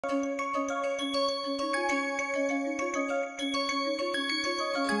Hello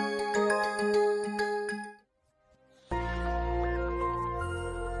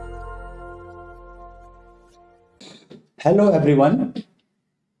everyone.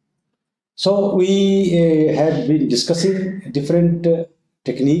 So we have been discussing different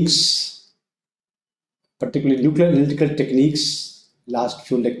techniques, particularly nuclear analytical techniques, last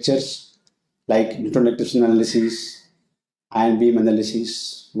few lectures like neutron activation analysis, ion beam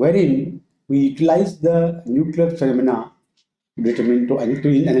analysis, wherein we utilize the nuclear phenomena to determine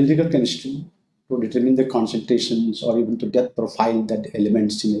in analytical chemistry to determine the concentrations or even to depth profile that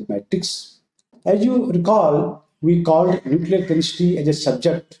elements in a matrix. As you recall, we called nuclear chemistry as a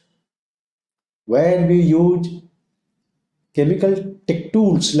subject where we use chemical tech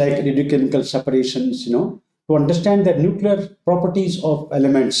tools like radiochemical separations, to understand the nuclear properties of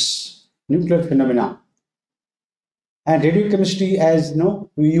elements, nuclear phenomena. And radiochemistry, as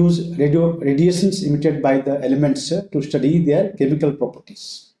we use radiations emitted by the elements to study their chemical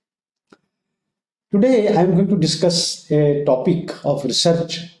properties. Today, I am going to discuss a topic of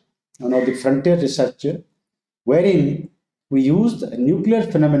research, the frontier research, wherein we use the nuclear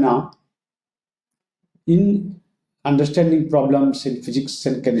phenomena in understanding problems in physics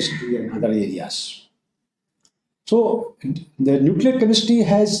and chemistry and other areas. So the nuclear chemistry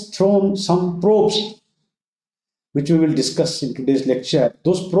has thrown some probes, which we will discuss in today's lecture.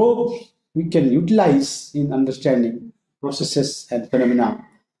 Those probes we can utilize in understanding processes and phenomena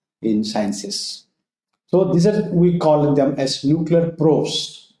in sciences. So these are, we call them as nuclear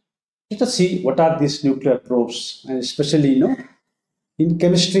probes. Let us see what are these nuclear probes, and especially in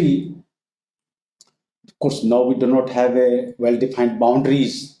chemistry. Of course, now we do not have a well-defined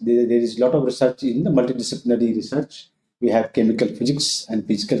boundaries. There is a lot of research in the multidisciplinary research. We have chemical physics and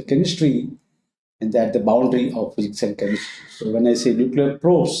physical chemistry, and that the boundary of physics and chemistry. So when I say nuclear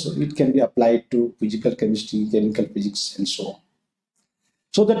probes, it can be applied to physical chemistry, chemical physics, and so on.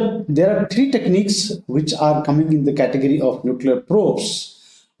 So that there are three techniques which are coming in the category of nuclear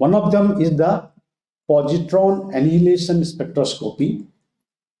probes. One of them is the positron annihilation spectroscopy.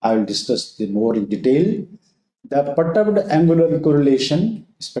 I will discuss the more in detail. The perturbed angular correlation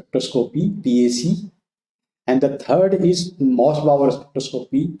spectroscopy, PAC. And the third is Moss-Bauer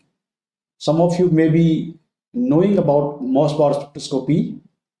spectroscopy. Some of you may be knowing about Moss-Bauer spectroscopy.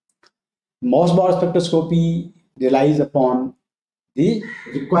 Moss-Bauer spectroscopy relies upon the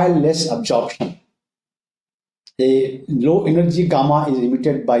require less absorption. A low energy gamma is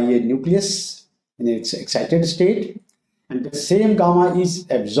emitted by a nucleus in its excited state, and the same gamma is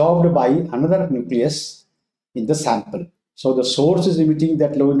absorbed by another nucleus in the sample. So the source is emitting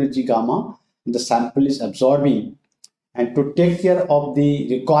that low energy gamma, and the sample is absorbing. And to take care of the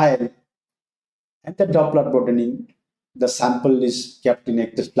recoil and the Doppler broadening, the sample is kept in a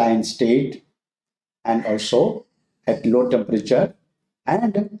crystalline state and also at low temperature,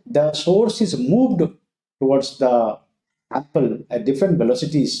 and the source is moved towards the sample at different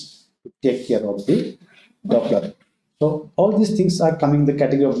velocities to take care of the Doppler. So all these things are coming in the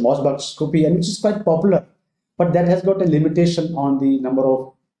category of Moss-Bauer spectroscopy, and which is quite popular, but that has got a limitation on the number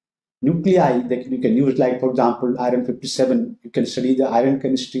of nuclei that you can use. Like, for example, iron 57, you can study the iron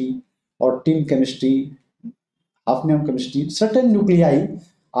chemistry or tin chemistry, hafnium chemistry. Certain nuclei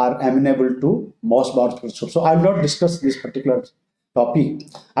are amenable to Moss-Bauer spectroscopy. So I will not discuss this particular topic.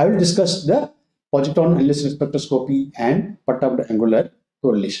 I will discuss the positron annihilation spectroscopy and perturbed angular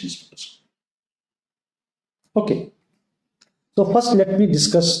correlation spectroscopy. Okay. So first, let me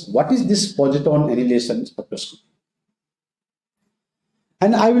discuss what is this positron annihilation spectroscopy.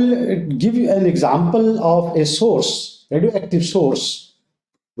 And I will give you an example of a source, radioactive source,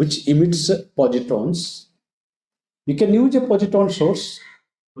 which emits positrons. You can use a positron source,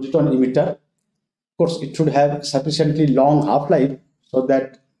 positron emitter. Of course, it should have sufficiently long half-life so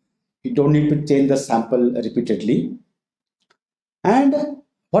that you don't need to change the sample repeatedly. And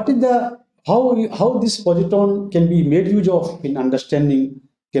what is the how this positron can be made use of in understanding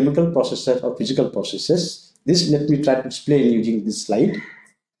chemical processes or physical processes? This let me try to explain using this slide.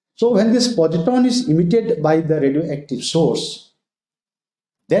 So when this positron is emitted by the radioactive source,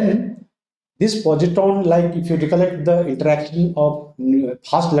 then this positron, like if you recollect the interaction of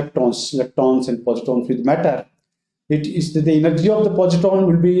fast electrons and positrons with matter, it is the energy of the positron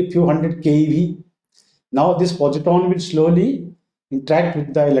will be a few hundred keV. Now this positron will slowly interact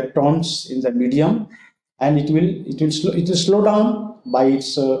with the electrons in the medium, and it will slow down by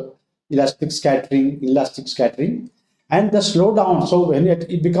its elastic scattering, and the slowdown. So when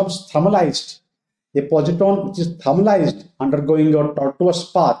it becomes thermalized, a positron which is thermalized undergoing a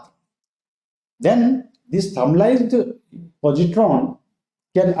tortuous path, then this thermalized positron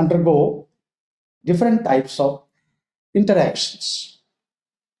can undergo different types of interactions.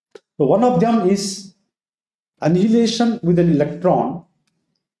 So one of them is annihilation with an electron.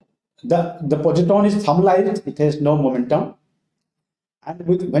 The positron is thermalized, it has no momentum, and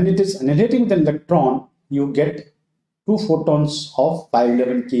when it is annihilating with an electron, you get two photons of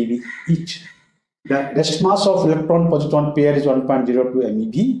 511 keV each. The rest mass of electron-positron pair is 1.02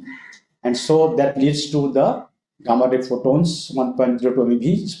 MeV, and so that leads to the gamma ray photons 1.02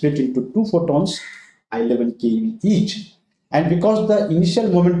 MeV split into two photons 11 keV each. And because the initial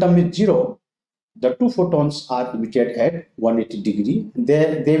momentum is 0, the two photons are emitted at 180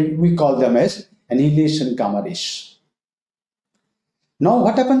 degree. We call them as annihilation gamma rays. Now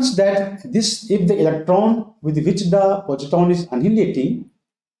what happens that if the electron with which the positron is annihilating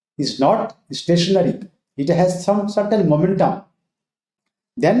is not stationary, it has some certain momentum,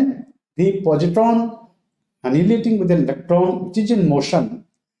 then the positron annihilating with an electron which is in motion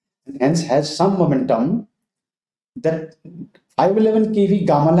and hence has some momentum, that 511 keV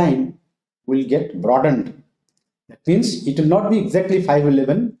gamma line will get broadened. That means it will not be exactly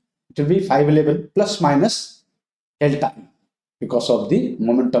 511, it will be 511 plus minus delta E because of the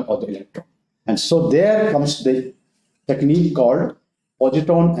momentum of the electron. And so there comes the technique called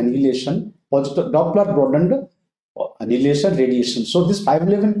positron annihilation, Doppler broadened annihilation radiation. So this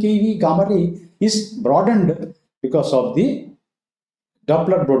 511 keV gamma ray is broadened because of the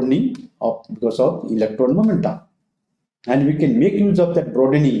Doppler broadening because of electron momentum. And we can make use of that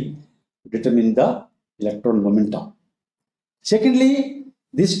broadening to determine the electron momentum. Secondly,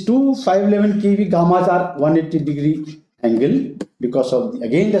 these two 511 keV gammas are 180 degree angle because of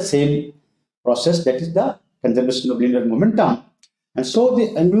again the same process, that is the conservation of linear momentum. And so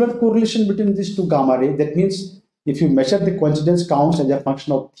the angular correlation between these two gamma ray, that means if you measure the coincidence counts as a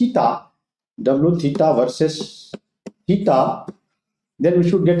function of theta, W theta versus theta, then we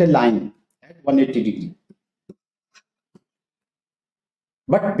should get a line at 180 degree.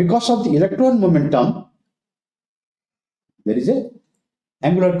 But because of the electron momentum, there is a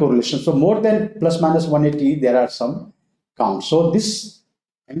angular correlation. So more than plus minus 180, there are some counts. So this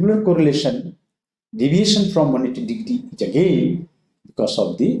angular correlation, deviation from 180 degree, is again because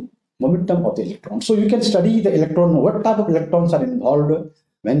of the momentum of the electron. So you can study the electron, what type of electrons are involved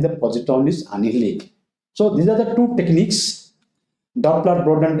when the positron is annihilated. So these are the two techniques: Doppler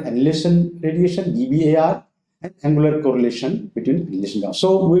broadened annihilation radiation, DBAR, and angular correlation between annihilation.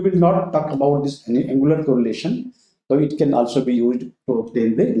 So we will not talk about this angular correlation, so it can also be used to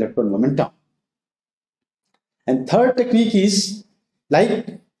obtain the electron momentum. And third technique is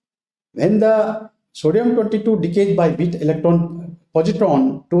like when the sodium-22 decays by bit electron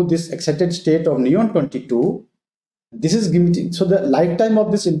positron to this excited state of neon-22, this is given. So the lifetime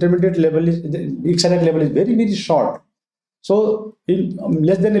of this intermediate level is, the excited level is very, very short. So in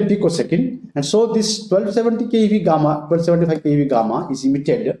less than a picosecond, and so this 1270 keV gamma, 1275 keV gamma is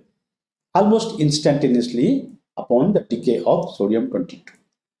emitted almost instantaneously upon the decay of sodium-22.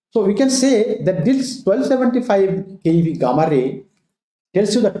 So we can say that this 1275 keV gamma ray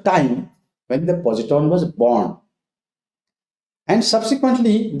tells you the time when the positron was born. And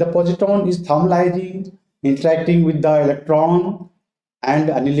subsequently, the positron is thermalizing, interacting with the electron and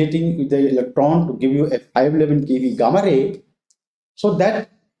annihilating with the electron to give you a 511 keV gamma ray. So that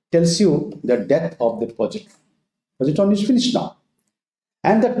tells you the death of the positron. Positron is finished now.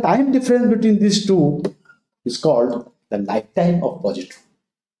 And the time difference between these two is called the lifetime of positron.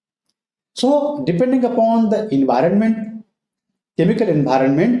 So depending upon the environment, chemical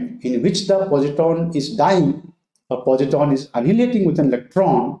environment in which the positron is dying or positron is annihilating with an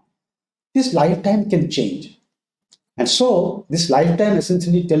electron, this lifetime can change. And so this lifetime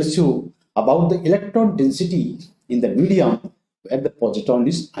essentially tells you about the electron density in the medium where the positron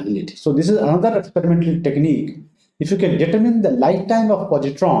is annihilated. So this is another experimental technique. If you can determine the lifetime of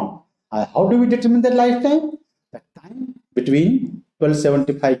positron, how do we determine the lifetime? The time between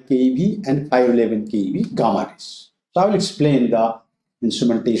 1275 keV and 511 keV gamma rays. So I will explain the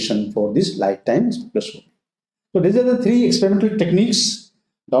instrumentation for this lifetime spectroscopy. So these are the three experimental techniques: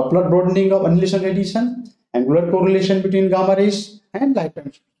 Doppler broadening of annihilation radiation, angular correlation between gamma rays, and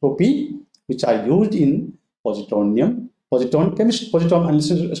lifetime spectroscopy, which are used in positron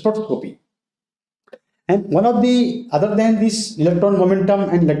annihilation spectroscopy. And one of the, other than this electron momentum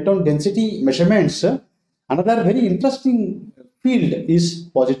and electron density measurements, another very interesting field is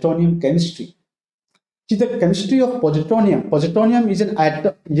positronium chemistry. See, the chemistry of positronium. Positronium is an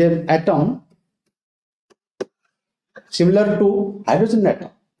atom similar to hydrogen atom.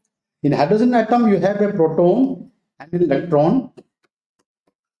 In hydrogen atom, you have a proton and an electron.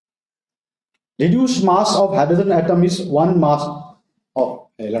 Reduced mass of hydrogen atom is 1 mass of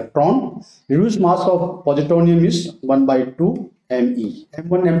electron. Reduced mass of positronium is 1 by 2 ME, M1,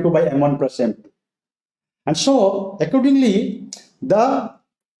 M2 by M1 plus M2. And so, accordingly, the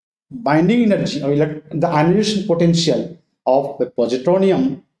binding energy or the annihilation potential of the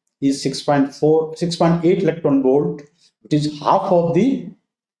positronium is 6.8 electron volt, which is half of the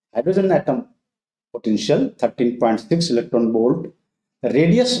hydrogen atom potential, 13.6 electron volt. The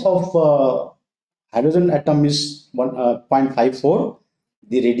radius of hydrogen atom is 0.54.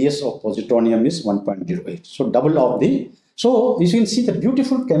 The radius of positronium is 1.08. So double of the. So you can see the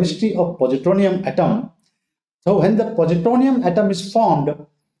beautiful chemistry of positronium atom. So when the positronium atom is formed,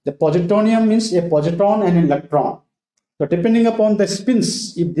 the positronium means a positron and an electron. So depending upon the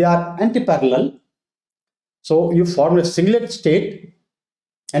spins, if they are antiparallel, so you form a singlet state.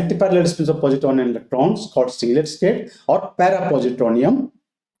 Antiparallel spins of positron and electrons called singlet state or parapositronium.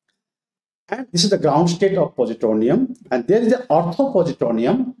 And this is the ground state of positronium. And there is the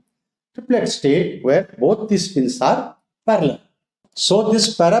orthopositronium, triplet state, where both these spins are parallel. So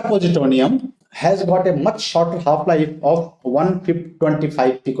this parapositronium has got a much shorter half-life of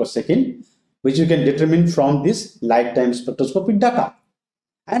 125 picosecond, which you can determine from this lifetime spectroscopy data.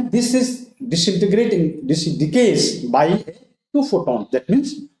 And this is disintegrating, this decays by 2 photons, that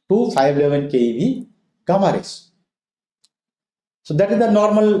means 2 511 keV gamma rays. So that is the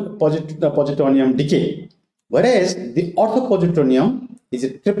normal positronium decay. Whereas the orthopositronium is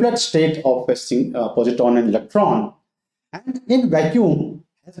a triplet state of a positron and electron, and in vacuum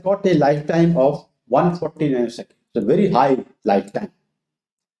has got a lifetime of 140 nanoseconds. So very high lifetime.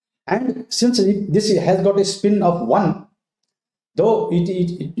 And since this has got a spin of 1, though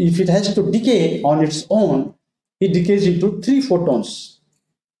if it has to decay on its own, it decays into 3 photons,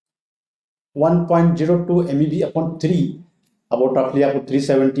 1.02 MeV upon 3, about roughly about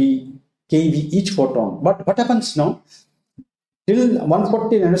 370 keV each photon. But what happens now? Till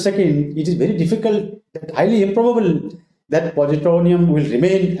 140 nanosecond, it is very difficult, highly improbable that positronium will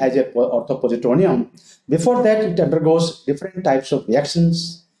remain as a orthopositronium. Before that, it undergoes different types of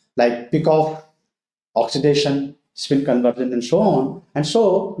reactions like pick-off, oxidation, spin conversion, and so on. And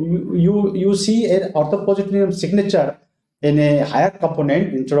so you see an orthopositronium signature in a higher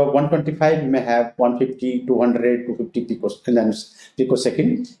component. Instead of 125, you may have 150, 200, 250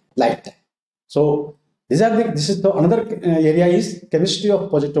 picosecond lifetime. So this is the another area is chemistry of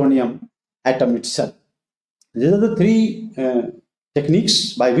positronium atom itself. These are the 3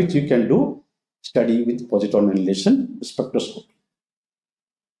 techniques by which you can do study with positron annihilation spectroscopy.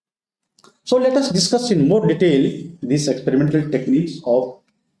 So let us discuss in more detail these experimental techniques of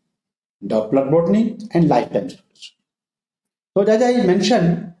Doppler broadening and lifetime spectroscopy. So as I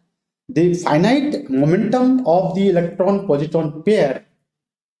mentioned, the finite momentum of the electron-positron pair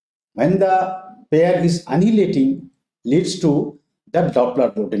when the pair is annihilating leads to the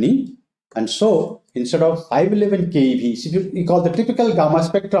Doppler broadening. And so instead of 511 keV, so we call the typical gamma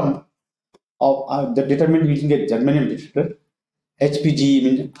spectrum of the determined using a germanium detector. HPG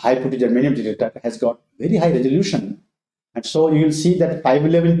means high purity germanium detector has got very high resolution. And so you will see that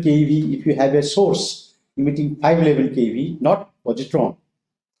 511 keV, if you have a source emitting 511 keV, not positron.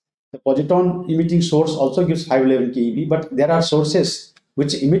 The positron emitting source also gives 511 keV, but there are sources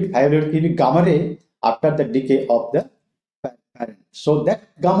which emit 511 keV gamma ray after the decay of the parent. So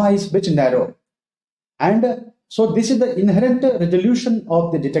that gamma is much narrow. And so this is the inherent resolution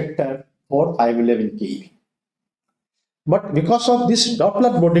of the detector for 511 keV. But because of this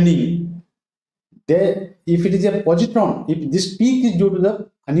Doppler broadening, if it is a positron, if this peak is due to the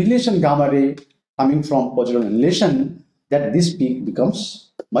annihilation gamma ray coming from positron annihilation, that this peak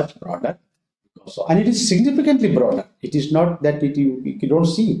becomes much broader. And it is significantly broader. It is not that you don't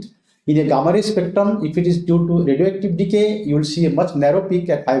see it. In a gamma ray spectrum, if it is due to radioactive decay, you will see a much narrow peak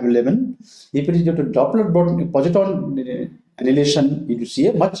at 511. If it is due to Doppler broadening, positron annihilation, you will see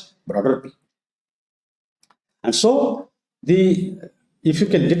a much broader peak. And so, if you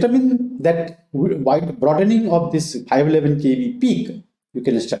can determine that wide broadening of this 511 keV peak, you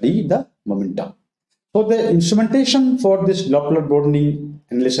can study the momentum. So the instrumentation for this Doppler broadening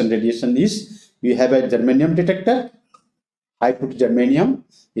annihilation radiation is you have a germanium detector, high purity germanium.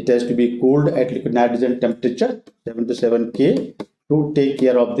 It has to be cooled at liquid nitrogen temperature 77 K to take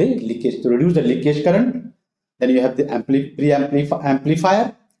care of the leakage, to reduce the leakage current. Then you have the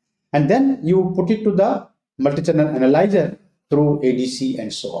amplifier, and then you put it to the multi-channel analyzer through ADC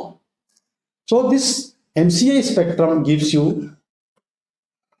and so on. So this MCA spectrum gives you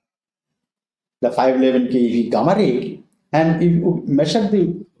the 511 keV gamma ray, and if you measure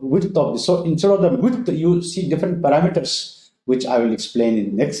the width of this, so instead of the width, you see different parameters, which I will explain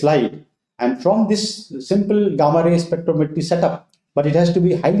in the next slide. And from this simple gamma ray spectrometry setup, but it has to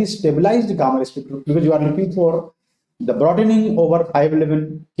be highly stabilized gamma ray spectrum, because you are looking for the broadening over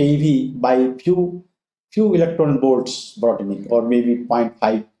 511 keV by few electron volts broadening, or maybe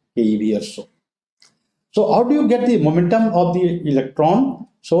 0.5 keV or so. So how do you get the momentum of the electron?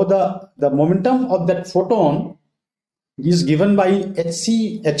 So the momentum of that photon is given by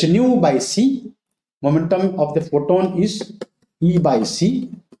h nu by c. Momentum of the photon is E by c.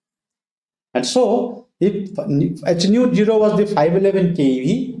 And so if h nu 0 was the 511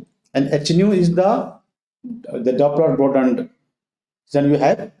 keV and h nu is the Doppler broadened, then you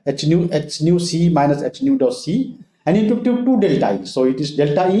have h nu c minus h nu dot c and into 2 delta E. So it is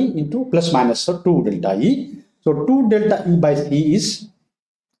delta E into plus minus, so 2 delta E. So 2 delta E by C is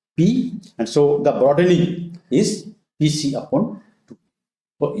P, and so the broadening is Pc upon 2.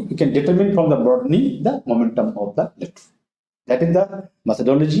 So you can determine from the broadening the momentum of the electron. That is the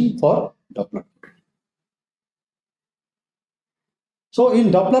methodology for Doppler. So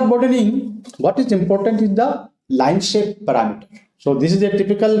in Doppler broadening, what is important is the line shape parameter. So this is a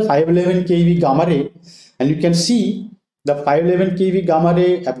typical 511 keV gamma ray, and you can see the 511 keV gamma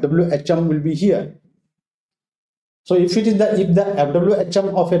ray FWHM will be here. So if the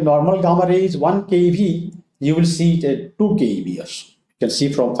FWHM of a normal gamma ray is 1 keV, you will see it at 2 keV or so. You can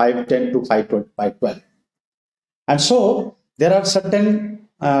see from 510 to 512. And so there are certain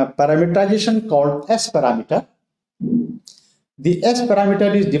parameterization called S parameter. The S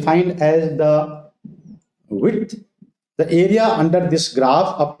parameter is defined as the width, the area under this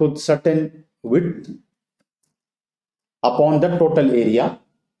graph up to certain width upon the total area.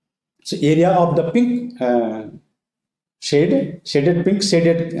 So area of the pink shaded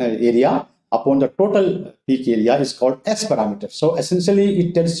area upon the total peak area is called S parameter. So essentially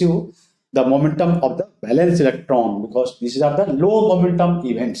it tells you the momentum of the valence electron, because these are the low momentum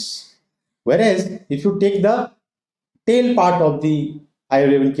events. Whereas if you take the tail part of the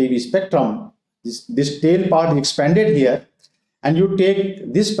 511 keV spectrum, this tail part is expanded here, and you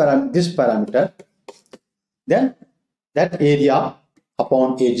take this parameter, then that area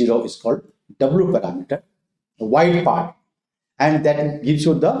upon A0 is called W parameter, the white part, and that gives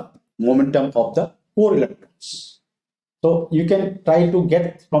you the momentum of the core electrons. So you can try to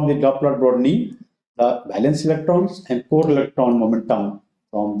get from the Doppler broadening the valence electrons and core electron momentum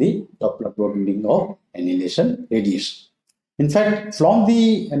from the Doppler broadening of annihilation radiation. In fact, from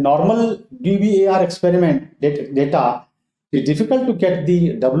the normal DBAR experiment data, it's difficult to get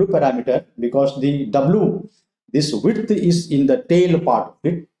the W parameter, because the W, this width is in the tail part of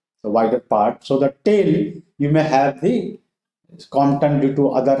it, the wider part. So the tail, you may have the content due to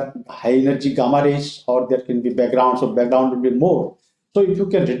other high energy gamma rays, or there can be background, so background will be more. So if you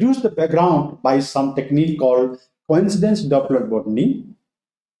can reduce the background by some technique called coincidence Doppler broadening,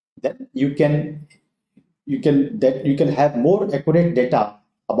 then you can have more accurate data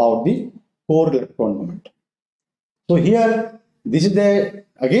about the core electron moment. So here, this is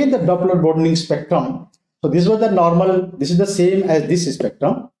again the Doppler broadening spectrum. So this was the normal, this is the same as this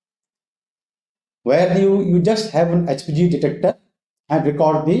spectrum, where you just have an HPG detector and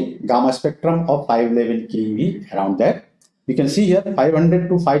record the gamma spectrum of 511 keV around that. You can see here 500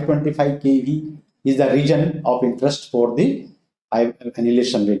 to 525 keV is the region of interest for the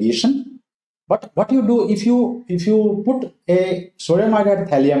annihilation radiation. But what you do, if you put a sodium iodide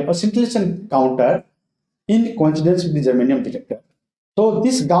thallium or scintillation counter in coincidence with the germanium detector, so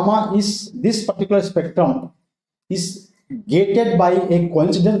this particular spectrum is gated by a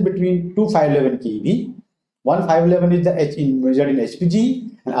coincidence between two 511 keV. One 511 is the measured in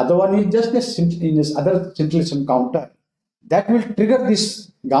HPG, and other one is just in this other scintillation counter. That will trigger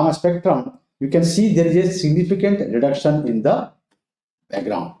this gamma spectrum. You can see there is a significant reduction in the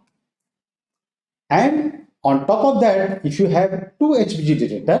background. And on top of that, if you have two HPG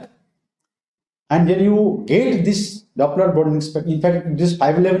detector, and then you gate this Doppler broadening spectrum, in fact, this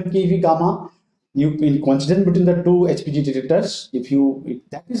 511 keV gamma, you in coincidence between the two HPG detectors, if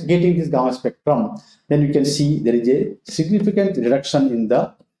that is gating this gamma spectrum, then you can see there is a significant reduction in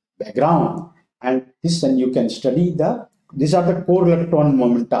the background, and then you can study these are the core electron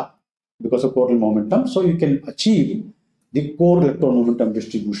momenta because of coronal momentum. So you can achieve the core electron momentum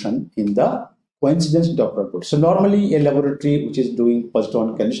distribution in the coincidence Doppler broadening. So normally a laboratory which is doing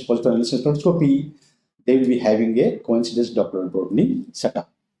positron annihilation spectroscopy, they will be having a coincidence Doppler broadening setup.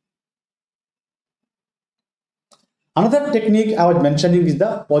 Another technique I was mentioning is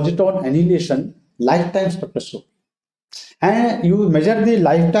the positron annihilation lifetime spectroscopy. And you measure the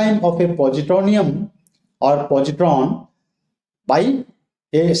lifetime of a positronium or positron by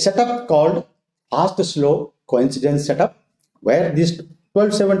a setup called fast slow coincidence setup, where this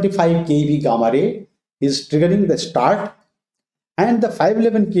 1275 keV gamma ray is triggering the start, and the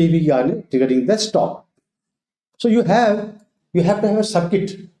 511 kV are triggering the stop. So you have to have a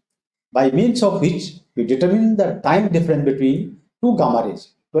circuit by means of which you determine the time difference between two gamma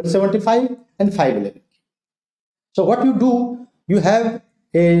rays, 1275 and 511. So what you do, you have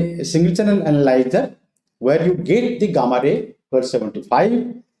a single channel analyzer where you get the gamma ray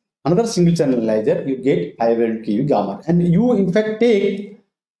 1275, another single channel analyzer, you get 511 kV gamma, and you in fact take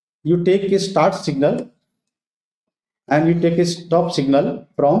a start signal and you take a stop signal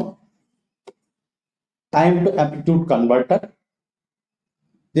from time to amplitude converter.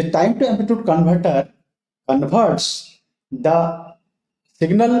 The time to amplitude converter converts the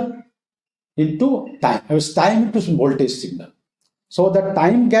signal into time, time into voltage signal. So the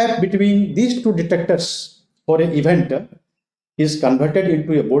time gap between these two detectors for an event is converted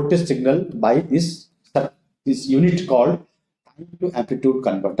into a voltage signal by this unit called time to amplitude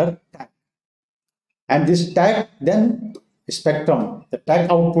converter tag. And this tag then spectrum, the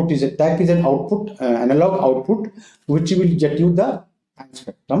tag output is an output, analog output, which will get you the time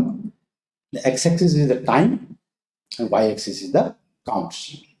spectrum. The x-axis is the time and y-axis is the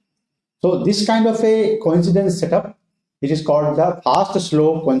counts. So this kind of a coincidence setup, it is called the fast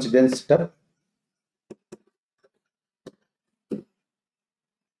slow coincidence setup.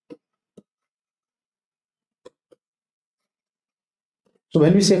 So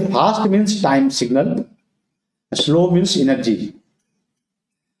when we say fast means time signal, slow means energy.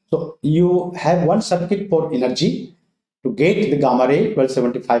 So you have one circuit for energy to get the gamma ray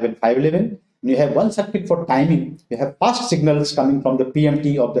 1275 and 511. You have one circuit for timing. You have fast signals coming from the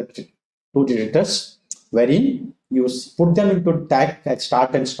PMT of the two detectors, wherein you put them into tag at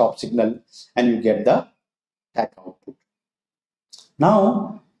start and stop signal and you get the tag output.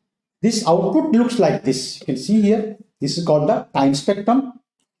 Now this output looks like this. You can see here, this is called the time spectrum,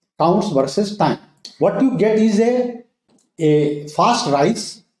 counts versus time. What you get is a fast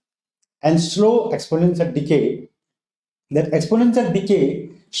rise and slow exponential decay. That exponential decay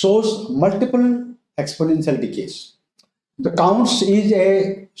shows multiple exponential decays. The counts is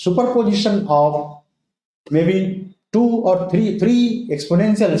a superposition of maybe two or three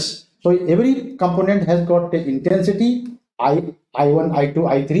exponentials. So every component has got the intensity I1, I2,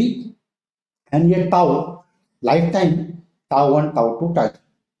 I3, and yet tau, lifetime, tau 1, tau 2, tau 3.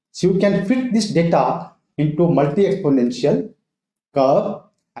 So you can fit this data into multi-exponential curve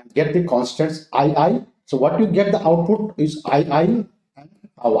and get the constants II. So what you get the output is II and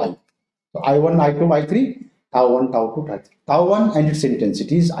tau I. So I1, I2, I3, tau 1, tau 2, tau 3. Tau 1 and its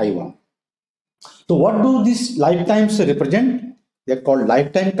intensity is I1. So what do these lifetimes represent? They are called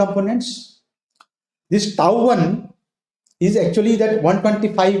lifetime components. This tau 1 is actually that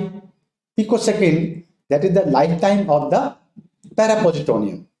 125 picosecond, that is the lifetime of the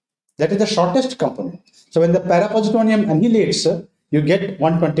parapositonium. That is the shortest component. So when the parapositonium annihilates, you get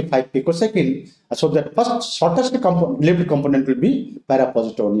 125 picosecond. So that first shortest lived component will be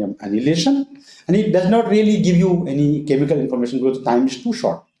parapositonium annihilation, and it does not really give you any chemical information because the time is too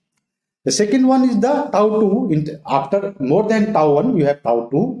short. The second one is the tau 2. After more than tau 1, you have tau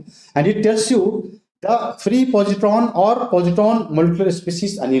 2, and it tells you the free positron or positron molecular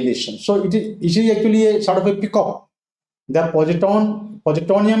species annihilation. So it is actually a sort of a peacock. The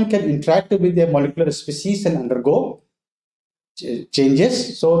positonium can interact with a molecular species and undergo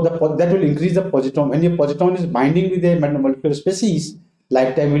changes. So that will increase the positron. When your positron is binding with a molecular species,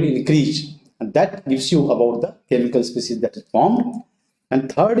 lifetime will increase, and that gives you about the chemical species that is formed.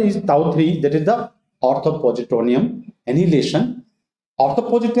 And third is tau 3, that is the orthopositonium annihilation.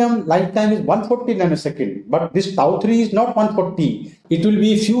 Orthopositonium lifetime is 140 nanosecond, but this tau 3 is not 140, it will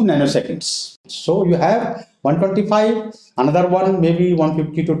be few nanoseconds. So you have 125, another one maybe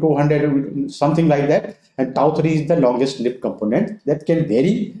 150 to 200, something like that, and tau 3 is the longest lived component that can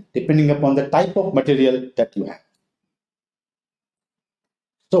vary depending upon the type of material that you have.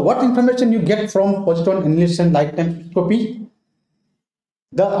 So what information you get from positron annihilation lifetime spectroscopy?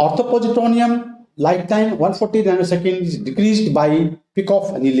 The orthopositonium lifetime 140 nanosecond is decreased by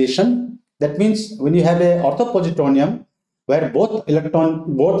peak-off annihilation. That means when you have a orthopositonium where both electron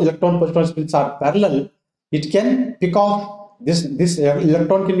positron spins are parallel, it can pick off this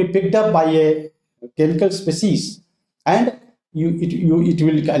electron can be picked up by a chemical species, and it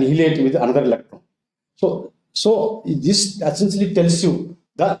will annihilate with another electron. So this essentially tells you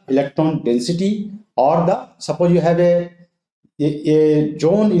the electron density, or suppose you have a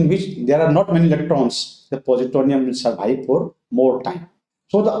zone in which there are not many electrons, the positonium will survive for more time.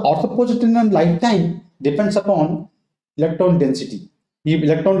 So the orthopositonium lifetime depends upon electron density. If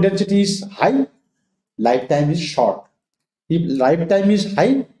electron density is high, lifetime is short. If lifetime is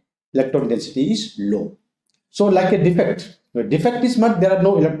high, electron density is low. So like a defect, The defect is much, there are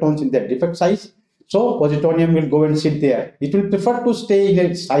no electrons in that defect size. So positonium will go and sit there. It will prefer to stay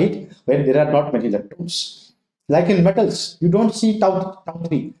in a site where there are not many electrons. Like in metals, you don't see tau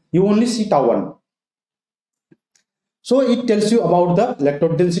 3, you only see tau 1. So it tells you about the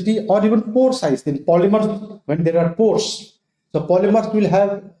electron density or even pore size. In polymers, when there are pores, so polymers will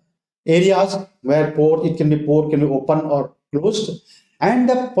have areas where it can be open or closed, and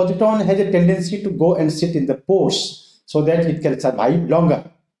the positron has a tendency to go and sit in the pores so that it can survive longer.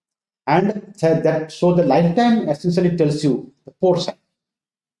 And so the lifetime essentially tells you the pore size.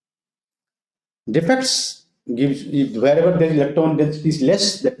 Defects gives, wherever the electron density is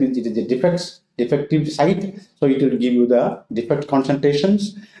less, that means it is a defective site, so it will give you the defect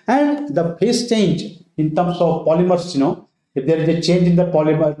concentrations. And the phase change in terms of polymers, if there is a change in the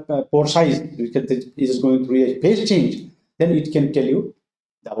polymer pore size, it is going through a phase change, then it can tell you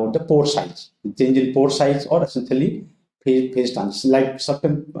about the pore size. The change in pore size or essentially phase transition. Like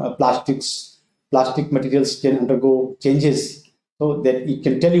certain plastic materials can undergo changes, so that it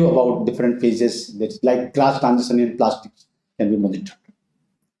can tell you about different phases. That's like glass transition in plastics can be monitored.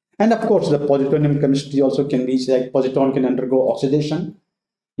 And of course, the positonium chemistry also can be, like positron can undergo oxidation.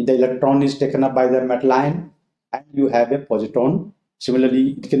 The electron is taken up by the metal ion, and you have a positron.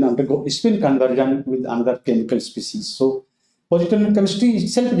 Similarly, it can undergo spin conversion with another chemical species. So positonium chemistry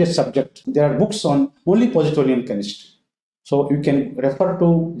itself is a subject. There are books on only positonium chemistry. So you can refer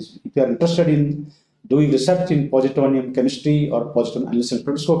to, if you are interested in doing research in positonium chemistry or positron annihilation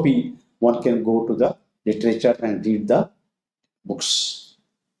spectroscopy, one can go to the literature and read the books.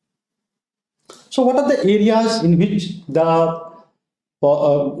 So what are the areas in which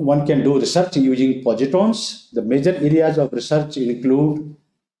one can do research using positrons? The major areas of research include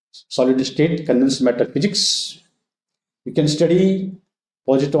solid state condensed matter physics. You can study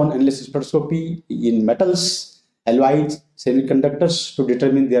positron annihilation spectroscopy in metals, alloys, semiconductors to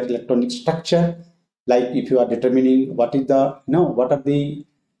determine their electronic structure. Like if you are determining what are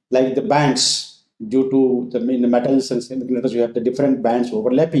the bands due to in the metals and semiconductors, you have the different bands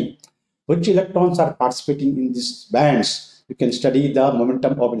overlapping. Which electrons are participating in these bands? You can study the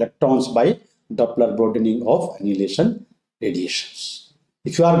momentum of electrons by Doppler broadening of annihilation radiations.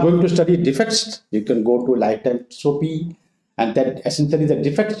 If you are going to study defects, you can go to lifetime spectroscopy, and that essentially the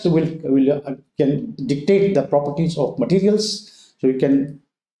defects can dictate the properties of materials. So you can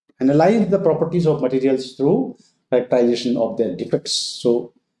analyze the properties of materials through characterization of their defects.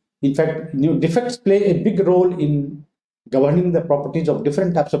 So in fact, defects play a big role in governing the properties of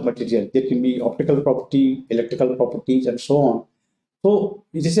different types of material. There can be optical property, electrical properties, and so on. So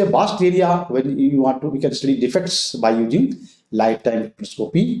it is a vast area when we can study defects by using lifetime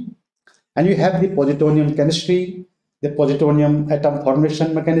spectroscopy. And you have the positonium chemistry, the positonium atom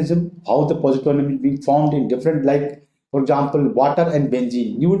formation mechanism, how the positonium is being formed in different, like for example, water and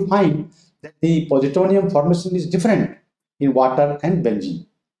benzene. You will find that the positonium formation is different in water and benzene.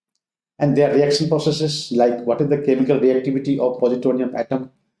 And their reaction processes, like what is the chemical reactivity of positonium atom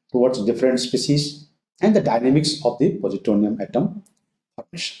towards different species, and the dynamics of the positonium atom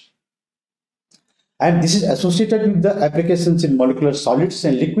formation. And this is associated with the applications in molecular solids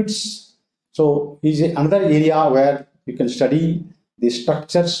and liquids. So is another area where you can study the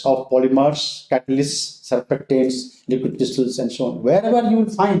structures of polymers, catalysts, surfactants, liquid crystals, and so on. Wherever you will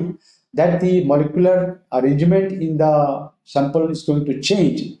find that the molecular arrangement in the sample is going to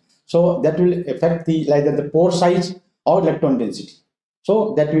change, so that will affect either the pore size or electron density.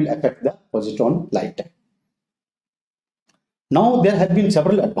 So that will affect the positron lifetime. Now there have been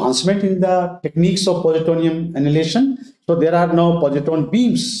several advancements in the techniques of positonium annihilation. So there are now positron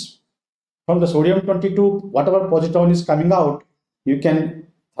beams. From the sodium-22, whatever positron is coming out, you can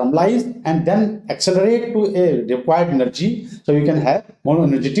thermalize and then accelerate to a required energy. So you can have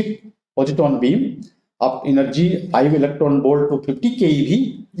monoenergetic positron beam of energy 5 electron volt to 50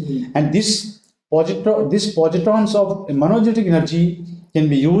 keV. And these positrons of monoenergetic energy can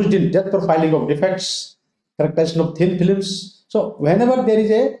be used in depth profiling of defects, characterization of thin films. So whenever there is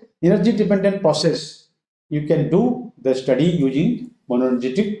a energy dependent process, you can do the study using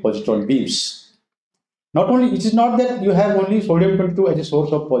monoenergetic positron beams. Not only, it is not that you have only sodium-22 as a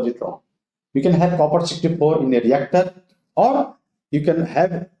source of positron. You can have copper-64 in a reactor, or you can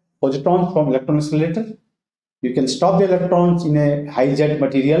have positrons from electron accelerator. You can stop the electrons in a high Z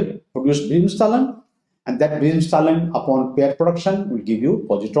material, produce Brimstollen, and that Brimstollen upon pair production will give you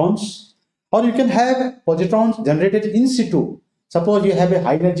positrons. Or you can have positrons generated in situ. Suppose you have a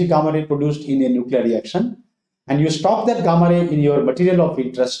high energy gamma ray produced in a nuclear reaction, and you stop that gamma ray in your material of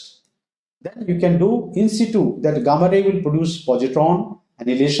interest. Then you can do in situ, that gamma ray will produce positron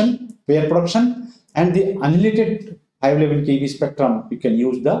annihilation, pair production, and the annihilated 511 keV spectrum, you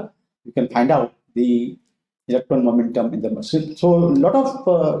can find out the electron momentum in the material. So a lot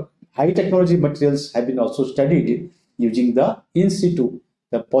of high technology materials have been also studied using the in situ,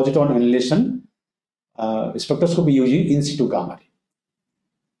 the positron annihilation spectroscopy using in situ gamma ray.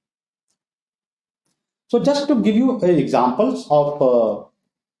 So just to give you examples of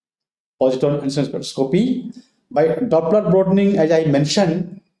positron annihilation spectroscopy, by Doppler broadening, as I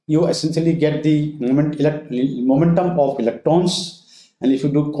mentioned, you essentially get the momentum of electrons, and if you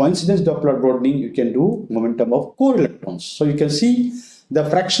do coincidence Doppler broadening, you can do momentum of core electrons. So you can see the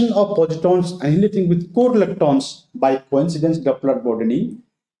fraction of positrons annihilating with core electrons by coincidence Doppler broadening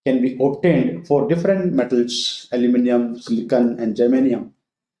can be obtained for different metals, aluminum, silicon, and germanium.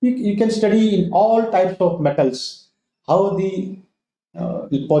 You can study in all types of metals how the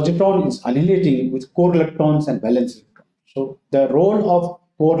positron is annihilating with core electrons and valence electrons. So the role of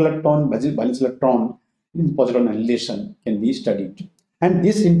core electron, valence electron in positron annihilation can be studied. And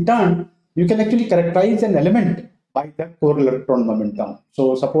this in turn, you can actually characterize an element by the core electron momentum.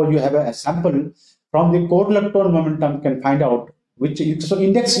 So suppose you have a sample from the core electron momentum, you can find out which, so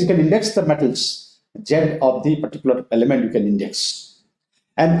you can index the metals, Z of the particular element you can index.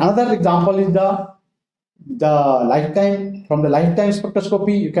 And another example is the lifetime. From the lifetime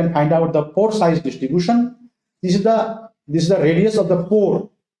spectroscopy, you can find out the pore size distribution. This is the radius of the pore.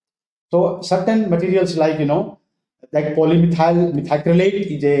 So certain materials like polymethyl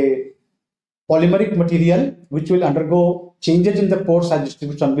methacrylate is a polymeric material which will undergo changes in the pore size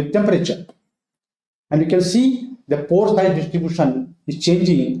distribution with temperature. And you can see the pore size distribution is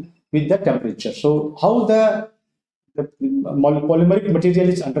changing with the temperature. So how the polymeric material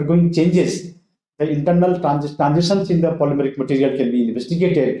is undergoing changes, the internal transitions in the polymeric material can be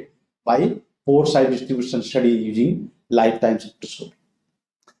investigated by pore size distribution study using lifetime spectroscopy.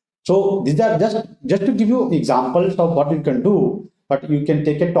 So these are just to give you examples of what you can do, but you can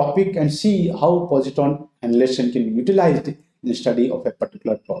take a topic and see how positron annihilation can be utilized in the study of a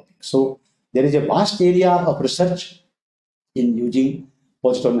particular topic. So there is a vast area of research in using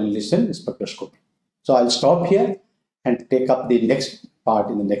positron annihilation spectroscopy. So I'll stop here and take up the next part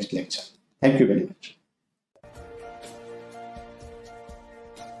in the next lecture. Thank you very much.